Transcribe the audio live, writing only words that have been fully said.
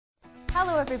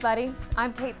Hello everybody,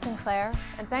 I'm Kate Sinclair,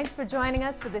 and thanks for joining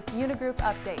us for this UniGroup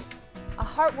update. A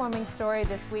heartwarming story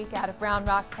this week out of Round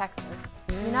Rock, Texas.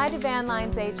 United Van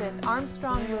Lines agent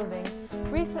Armstrong Moving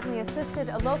recently assisted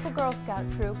a local Girl Scout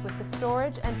troop with the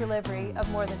storage and delivery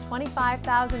of more than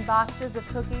 25,000 boxes of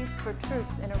cookies for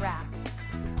troops in Iraq.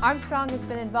 Armstrong has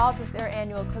been involved with their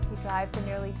annual cookie drive for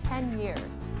nearly 10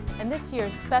 years, and this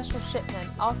year's special shipment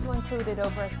also included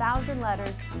over 1,000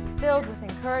 letters filled with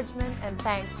encouragement and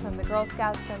thanks from the Girl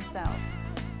Scouts themselves.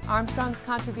 Armstrong's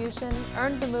contribution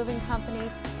earned the moving company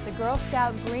the Girl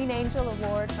Scout Green Angel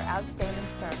Award for Outstanding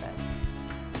Service.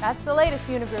 That's the latest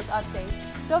UniGroup update.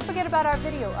 Don't forget about our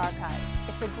video archive.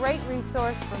 It's a great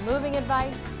resource for moving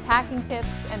advice, packing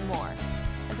tips, and more.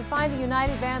 And to find a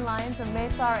United Van Lines or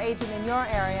Mayflower agent in your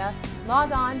area,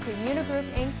 log on to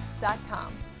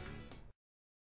unigroupinc.com.